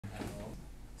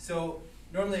So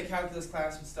normally a calculus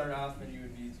class would start off and you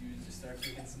would just start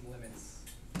taking some limits.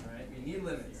 All right, we need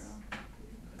limits,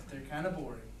 but they're kind of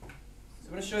boring. So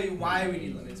I'm going to show you why we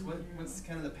need limits. What's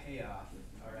kind of the payoff?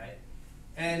 All right,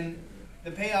 and the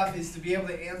payoff is to be able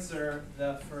to answer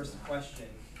the first question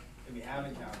that we have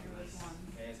in calculus,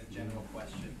 okay, as a general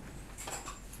question.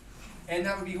 And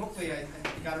that would be, hopefully, I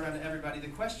got around to everybody. The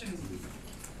question in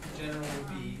general would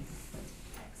be,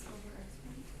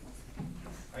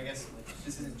 I guess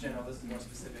this isn't general, this is more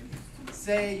specific.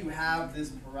 Say you have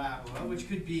this parabola, which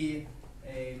could be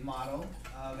a model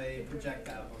of a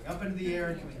projectile going up into the air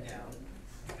and coming down.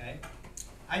 Okay?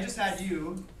 I just had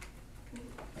you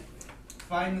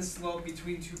find the slope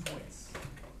between 2 points.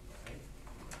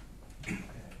 Right?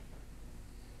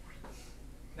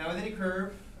 Now with any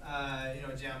curve,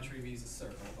 geometry we use a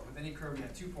circle, but with any curve we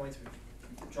have 2 points. We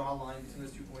draw a line between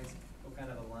those 2 points. What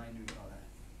kind of a line do we call that?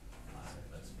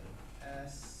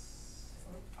 S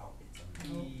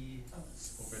E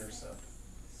intercept.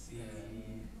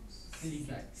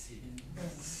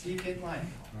 Secant line.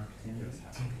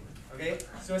 Okay,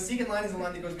 so a secant line is a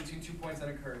line that goes between 2 points on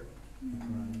a curve.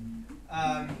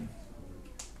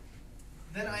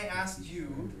 Then I asked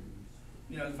you,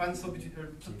 find the slope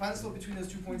between those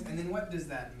 2 points, and then what does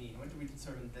that mean? What do we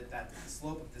determine that the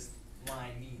slope of this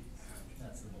line means?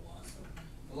 That's the velocity.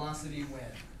 Velocity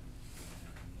when?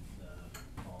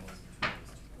 The ball is between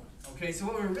those 2 points. Okay, so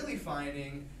what we're really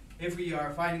finding, if we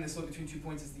are finding the slope between 2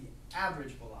 points, is the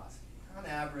average velocity. On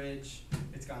average,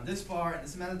 it's gone this far in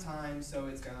this amount of time, so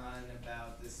it's gone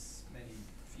about this many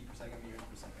feet per second, meters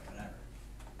per second, whatever.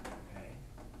 Okay.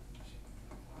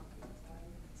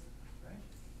 Right?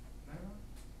 Am I wrong?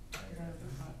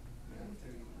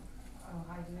 Oh,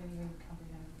 I didn't even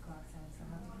comprehend what the clock said, so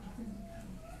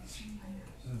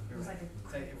it was like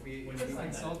If we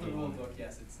consult the rule book,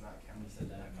 yes, it's not counted.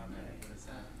 Not comprehending what it's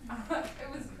it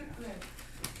was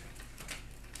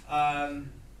good.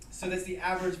 So that's the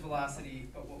average velocity,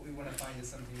 but what we want to find is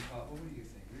something called, what do you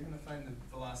think? We're going to find the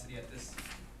velocity at this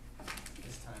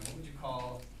time. What would you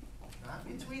call, not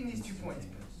between these 2 points,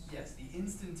 but yes, the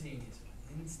instantaneous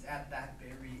one. At that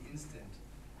very instant,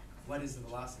 what is the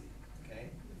velocity?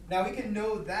 Okay. Now we can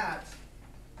know that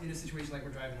in a situation like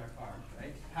we're driving our car,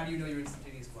 right? How do you know your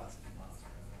instantaneous velocity?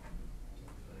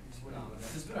 The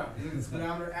speedometer. You look at the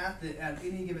speedometer at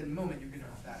any given moment, you're going to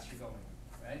know how fast you're going,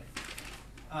 right?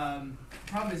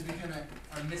 The problem is we kind of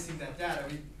are missing that data.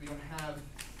 We don't have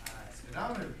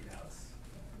speedometer readouts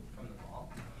from the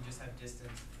ball. We just have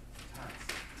distance times.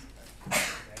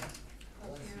 Okay?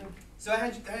 So I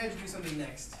had to do something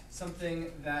next,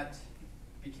 something that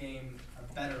became a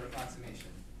better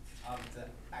approximation of the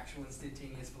actual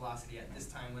instantaneous velocity at this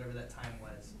time, whatever that time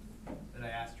was that I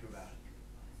asked you about.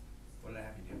 What did I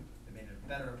have you do? It made a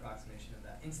better approximation of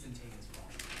that instantaneous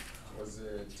velocity. Was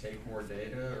it take more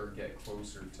data or get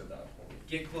closer to that point?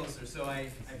 Get closer. So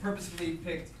I purposefully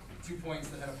picked 2 points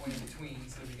that had a point in between,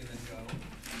 so we can then go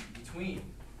between.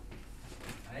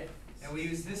 Right? And we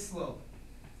use this slope.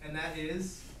 And that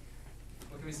is,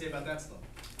 what can we say about that slope?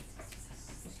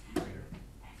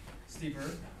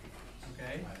 Steeper.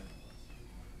 Okay.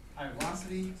 Higher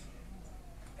velocity.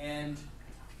 And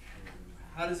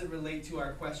how does it relate to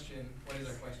our question? What is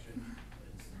our question?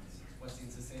 What's the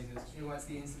instantaneous? What's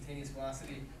the instantaneous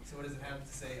velocity? So what does it have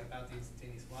to say about the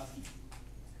instantaneous velocity?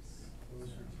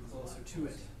 Closer to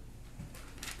it.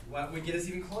 What would get us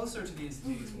even closer to the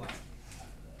instantaneous velocity?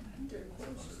 Get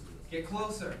closer. Get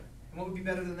closer. And what would be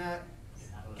better than that?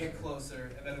 Get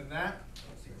closer. And better than that?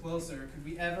 Get closer. Could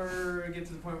we ever get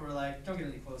to the point where we're like, don't get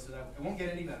any closer? It won't get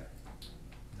any better.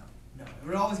 No. It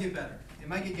would always get better. It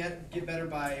might get better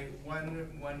by 1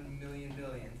 million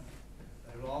billion,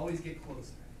 but it will always get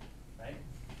closer. Right?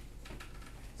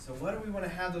 So what do we want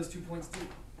to have those 2 points do?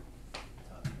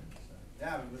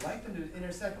 Yeah, we would like them to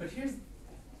intersect, but here's,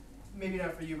 maybe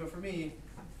not for you, but for me,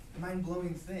 the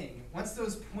mind-blowing thing. Once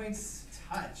those points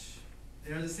touch,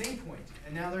 they're the same point,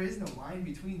 and now there is no line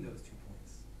between those 2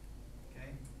 points. Okay?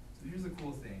 So here's the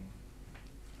cool thing.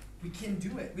 We can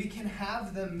do it. We can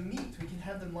have them meet. We can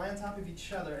have them lie on top of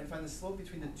each other and find the slope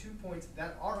between the 2 points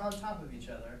that are on top of each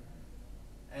other,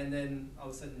 and then all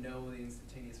of a sudden know the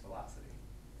instantaneous velocity,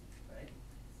 right?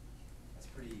 That's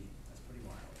pretty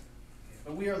wild. Okay.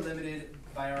 But we are limited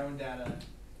by our own data.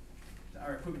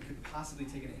 Our equipment could possibly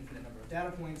take an infinite number of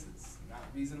data points. It's not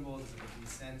reasonable. It doesn't make any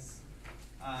sense.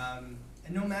 And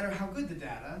no matter how good the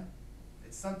data,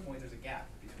 at some point there's a gap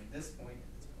between this point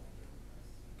and this point.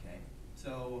 Okay,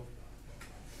 so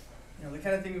the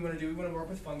kind of thing we want to do, we want to work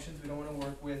with functions. We don't want to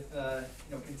work with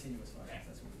continuous functions.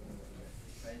 That's what we want to work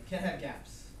with. Right? You can't have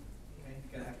gaps. Okay, you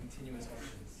gotta have continuous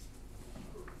functions.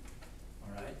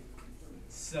 All right.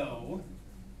 So,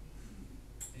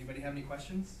 anybody have any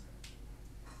questions?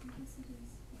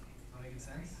 All making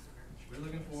sense? We're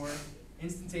looking for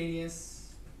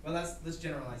instantaneous, well, let's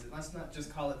generalize it. Let's not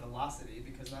just call it velocity,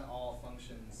 because not all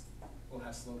functions will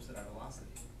have slopes that are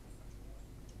velocity.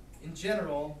 In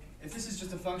general, if this is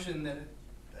just a function that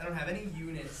I don't have any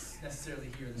units necessarily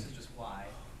here, this is just y,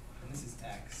 and this is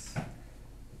x,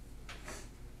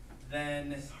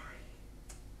 then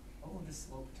what will this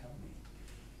slope tell me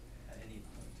at any point?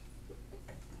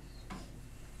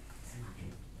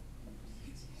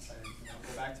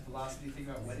 Go back to velocity, think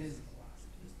about what is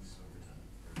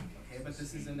velocity. Okay, but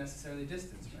this isn't necessarily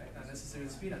distance, right? Not necessarily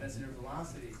speed, not necessarily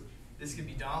velocity. This could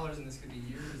be dollars, and this could be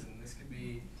years, and this could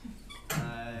be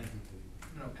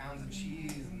pounds of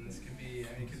cheese, and this could be,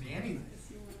 it could be anything,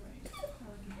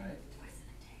 right?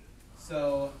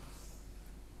 So,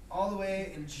 all the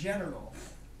way in general,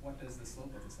 what does the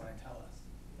slope of this line tell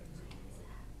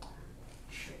us?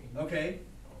 Okay,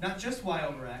 not just y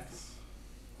over x,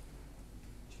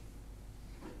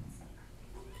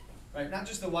 right? Not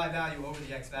just the y value over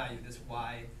the x value, this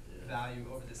y value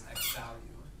over this x value.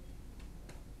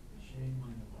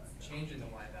 Change in the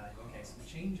y value. Okay, so the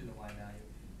change in the y value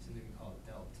is something we call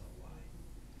delta y.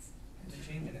 And the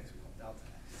change in x we call delta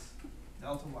x.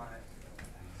 Delta y, delta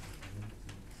x.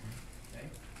 Okay?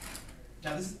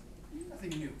 Now this is nothing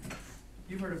new.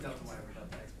 You've heard of delta y over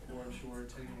delta x before, I'm sure.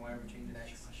 Taking y over change in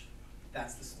x.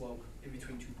 That's the slope in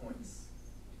between 2 points.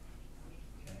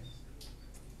 Okay?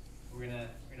 We're gonna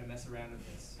mess around with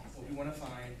this. What we want to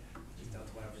find is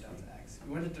delta y over delta x.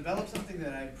 We want to develop something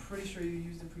that I'm pretty sure you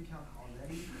used in pre-calc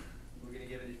already. We're going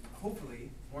to give it,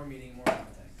 hopefully, more meaning, more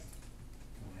context.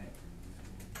 Okay?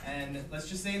 And let's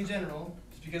just say in general,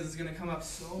 just because it's going to come up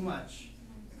so much,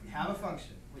 if we have a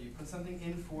function where you put something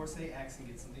in for, say, x and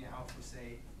get something out for,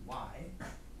 say, y,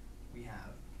 we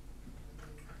have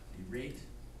the rate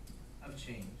of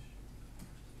change.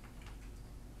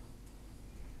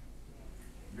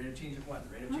 Rate of change of what?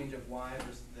 The rate of change of y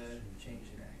versus the change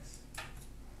in x.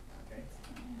 Okay?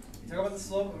 We talk about the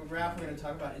slope of a graph, we're going to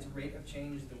talk about its rate of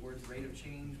change. The words rate of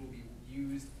change will be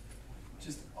used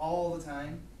just all the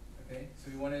time. Okay?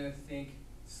 So we want to think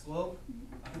slope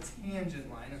of a tangent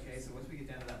line. Okay, so once we get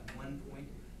down to that 1 point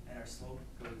and our slope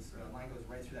goes, or the line goes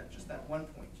right through that, just that 1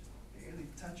 point, just barely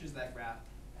touches that graph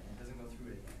and it doesn't go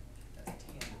through it again. That's a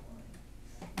tangent line.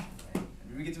 Okay?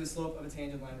 And when we get to a slope of a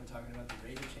tangent line, we're talking about the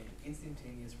rate of change,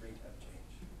 instantaneous rate of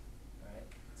change. All right?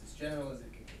 It's as general as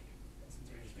it can be.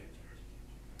 Instantaneous rate of change.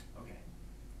 Okay.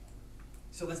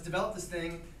 So let's develop this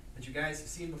thing that you guys have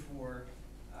seen before,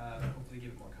 hopefully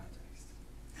give it more context.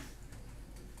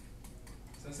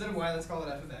 So instead of y, let's call it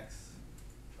f of x.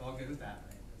 We're all good with that,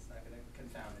 right? That's not going to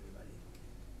confound anybody.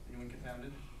 Anyone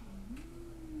confounded?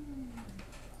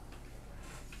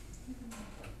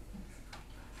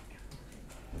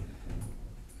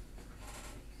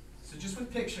 So just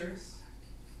with pictures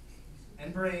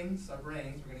and brains, our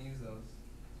brains, we're going to use those.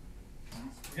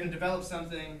 We're going to develop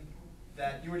something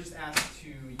that you were just asked to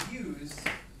use,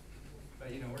 but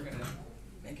we're going to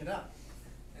make it up.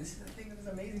 And this is the thing that is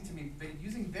amazing to me.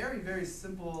 Using very, very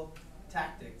simple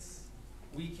tactics,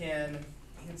 we can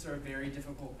answer a very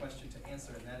difficult question to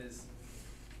answer, and that is,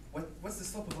 what's the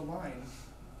slope of a line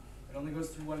that only goes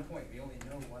through 1 point? We only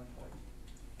know 1 point.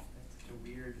 That's such a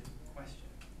weird question.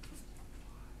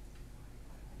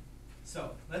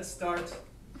 So let's start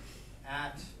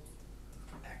at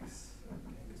x.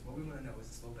 Okay, because what we want to know is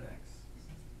the slope at x.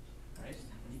 Right?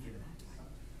 When you give it x.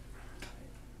 Right?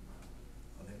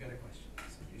 Oh, they've got a question.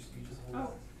 So you just hold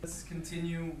on. Let's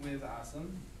continue with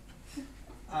awesome.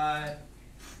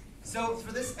 So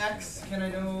for this x, can I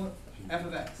know f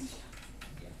of x?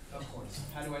 Of course.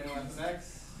 How do I know f of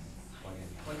x?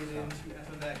 Plug it into f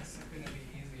of x. It couldn't be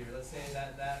easier. Let's say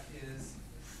that is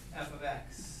f of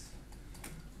x.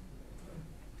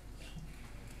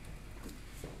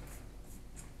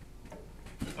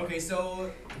 Okay,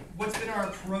 so what's been our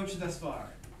approach thus far?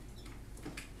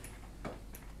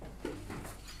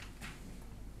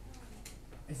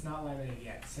 It's not laminated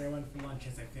yet. Sarah went for lunch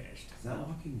as I finished. Is that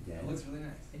Walking Dead? It looks really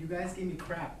nice. And you guys gave me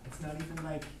crap. It's not even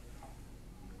like,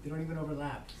 they don't even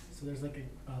overlap. So there's like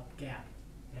a gap.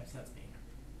 It upsets me.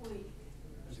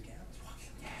 There's a gap.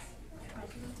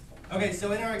 Okay,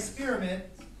 so in our experiment,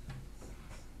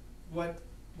 what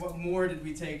more did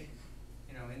we take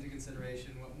into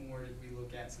consideration? What more did we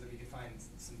look at so that we could find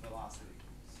some velocity?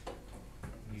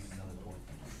 Use another point.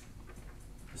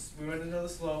 We wanted to know the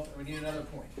slope, and we need another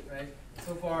point, right?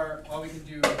 So far, all we can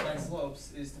do to find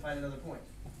slopes is to find another point.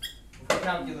 With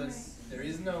calculus, there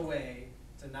is no way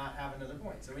to not have another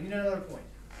point. So we need another point.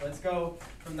 Let's go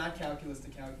from that calculus to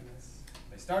calculus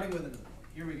by starting with another point.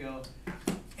 Here we go.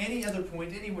 any other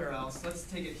point anywhere else, let's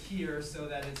take it here so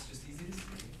that it's just easy to see.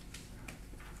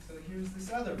 So here's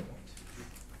this other point.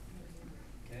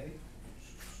 Okay?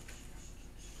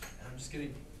 And I'm just gonna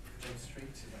go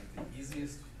straight to like the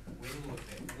easiest way to look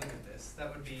at this.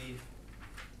 That would be,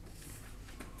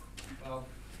 well,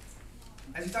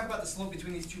 as you talk about the slope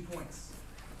between these 2 points,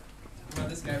 talk about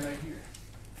this guy right here.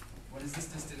 What is this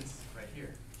distance right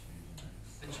here?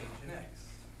 The change in x.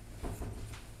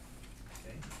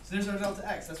 Okay, so there's our delta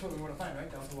x. That's what we want to find, right?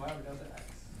 Delta y over delta x.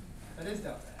 That is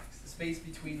delta x. The space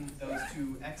between those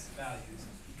two x values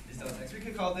is delta x. We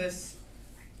could call this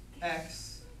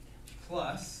x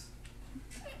plus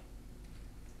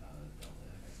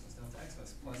delta x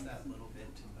plus that little bit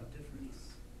of difference.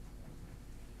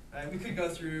 Right, we could go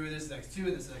through, this is x2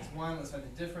 and this is x1. Let's find the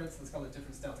difference. Let's call the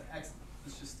difference delta x.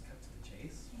 Let's just cut to the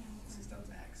chase. This is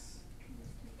delta x.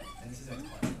 And this is x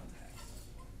plus delta x.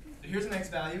 So here's an x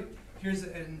value. Here's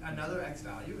another x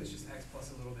value. It's just x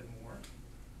plus a little bit more.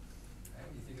 Right,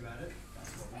 when you think about it,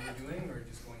 that's what we were doing. We're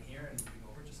just going here and moving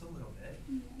over just a little bit.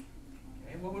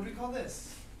 Okay, what would we call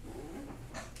this?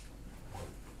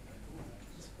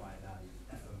 This y value.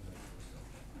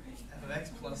 F of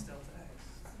x plus delta x.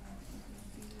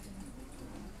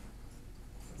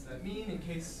 What's that mean? In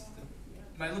case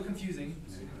it might look confusing,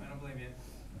 I don't blame you.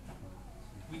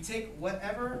 We take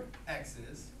whatever x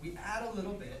is, we add a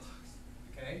little bit,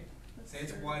 okay? Say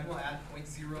it's 1, we'll add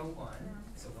 0.01,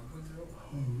 so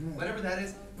 1.01. Whatever that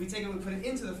is, we take it, we put it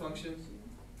into the function,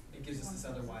 it gives us this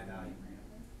other y value.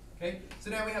 Okay, so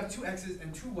now we have 2 x's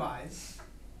and 2 y's.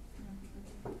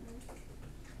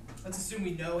 Let's assume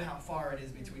we know how far it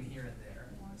is between here and there.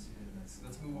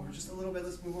 Let's move over just a little bit,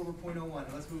 let's move over 0.01,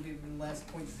 and let's move even less,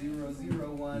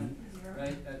 0.001,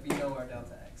 right? That we know our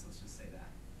delta x, let's just say that.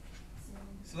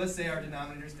 So let's say our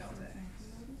denominator is delta x.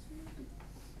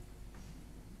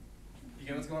 You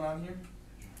get what's going on here?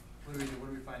 What do we do? What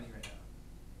are we finding right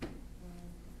now?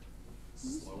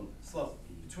 Slope. Slope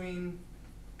between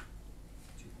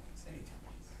 2 points, any 2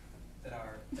 points that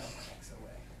are delta x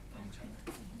away from each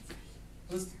other.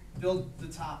 Let's build the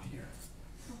top here.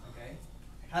 Okay?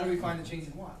 How do we find the change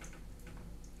in y?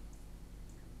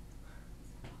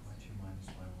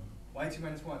 y2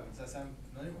 minus y1. Does that sound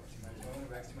familiar? y2 minus y1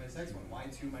 over x2 minus x1.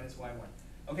 y2 minus y1.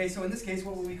 Okay, so in this case,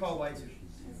 what will we call y2?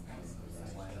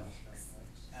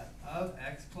 F of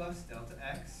x plus delta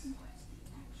x.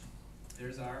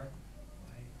 There's our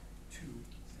y2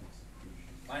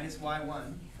 minus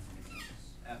y1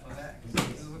 f of x. Does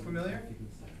this look familiar?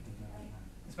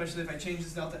 Especially if I change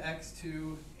this delta x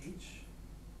to h.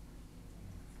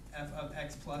 F of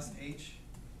x plus h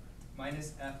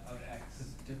minus f of x.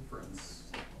 The difference.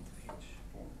 H.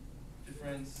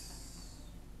 Difference.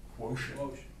 Quotient.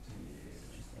 Quotient.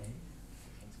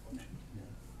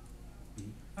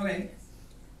 Okay.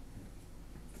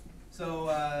 So,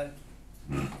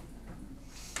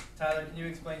 Tyler, can you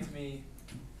explain to me,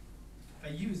 if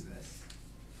I use this,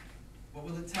 what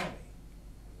will it tell me?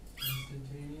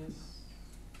 Instantaneous.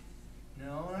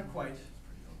 No, not quite.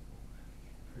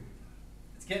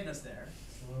 It's getting us there.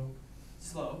 Slope.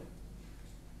 Slope.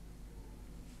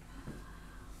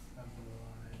 Of the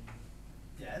line.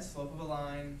 Yes, slope of a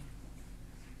line.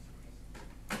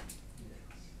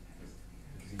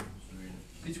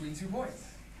 Between 2 points,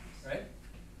 right?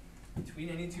 Between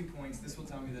any 2 points, this will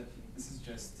tell me that this is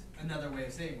just another way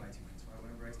of saying y2 minus y1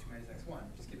 over x2 minus x1.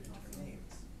 Just give it different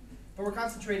names. But we're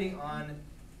concentrating on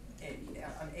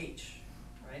h,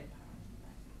 right?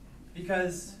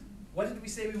 Because what did we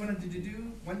say we wanted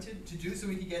to do so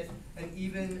we could get an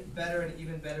even better and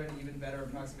even better and even better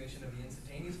approximation of the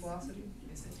instantaneous velocity,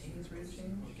 instantaneous rate of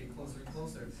change, get closer and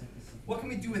closer. What can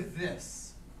we do with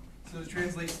this so it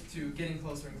translates to getting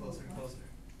closer and closer and closer?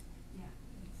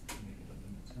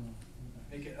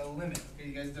 Make it a limit. Okay,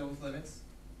 you guys deal with limits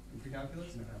in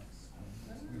pre-calculus? We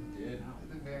did. At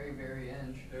the very, very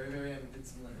end. Very, very end, we did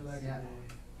some limits. Yeah.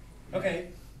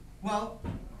 Okay, well,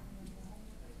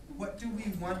 what do we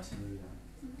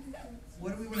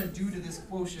want to do to this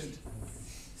quotient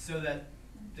so that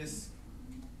this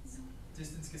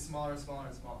distance gets smaller and smaller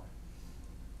and smaller?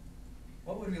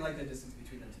 What would we like the distance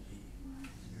between them to be?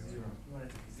 0. We want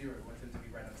it to be 0. We want them to be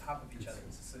right on top of each other.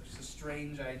 It's such a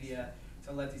strange idea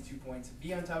to let these 2 points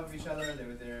be on top of each other. They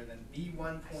were there, then be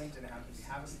 1 point, and how could we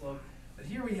have a slope? But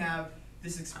here we have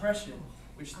this expression,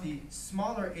 which the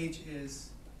smaller h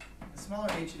is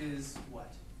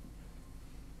what?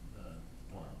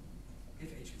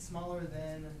 If h is smaller,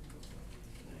 then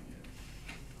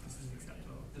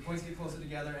the points get closer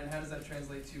together, and how does that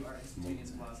translate to our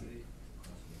instantaneous velocity?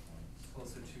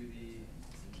 Closer to the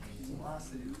instantaneous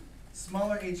velocity.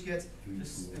 smaller h gets,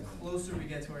 the closer we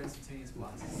get to our instantaneous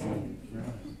velocity.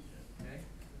 Okay?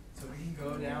 So we can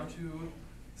go down to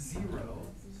 0.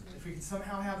 If we could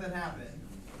somehow have that happen,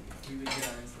 we would get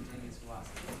our instantaneous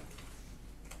velocity.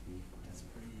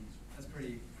 That's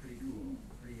pretty cool,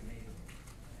 pretty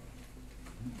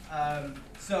amazing.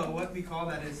 So what we call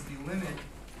that is the limit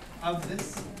of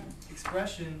this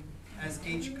expression as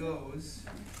h goes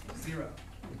 0.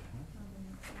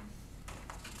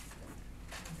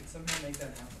 We could somehow make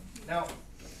that happen. Now,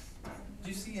 do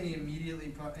you see any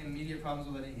immediate problems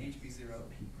with letting h be 0?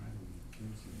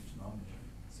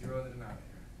 0 in the denominator.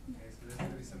 Okay, so there's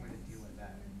going to be some way to deal with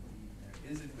that.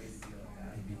 There is a way to deal with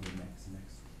that. Maybe the next.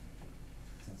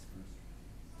 That's first.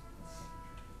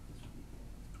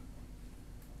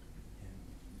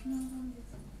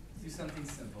 Let's do something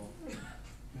simple.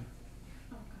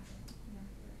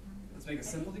 Let's make a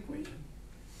simple equation.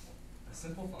 A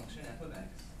simple function, f of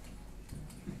x.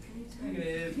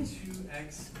 Negative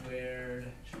 2x squared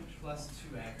plus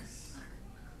 2x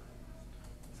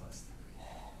plus 3.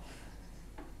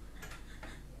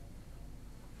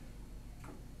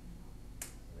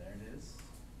 There it is.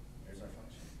 There's our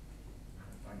function.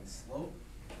 Find the slope,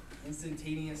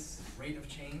 instantaneous rate of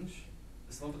change,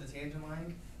 the slope of the tangent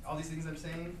line. All these things I'm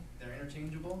saying, they're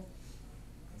interchangeable.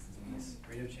 Instantaneous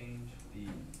rate of change, the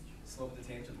slope of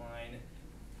the tangent line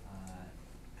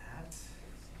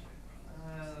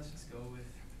let's just go with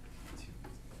 2.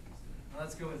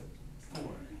 Let's go with 4.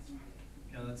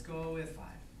 No, let's go with 5.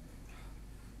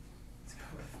 Let's go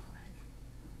with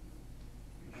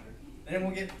 5. And then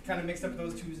we'll get kind of mixed up with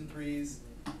those 2s and 3s.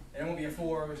 And then we'll be a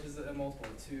 4, which is a multiple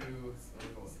of 2. So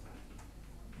we'll go with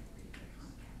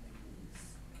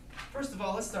 5. First of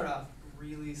all, let's start off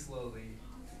really slowly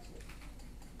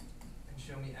and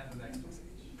show me f of x plus h.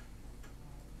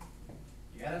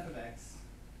 You got f of x.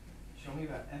 Show me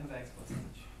about f of x plus h.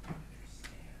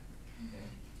 Okay.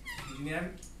 You need to have a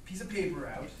piece of paper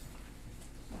out.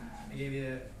 I gave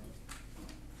you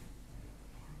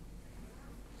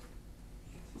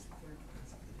piece of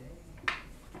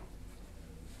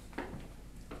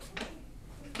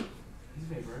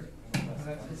paper.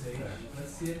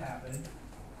 Let's see it happen.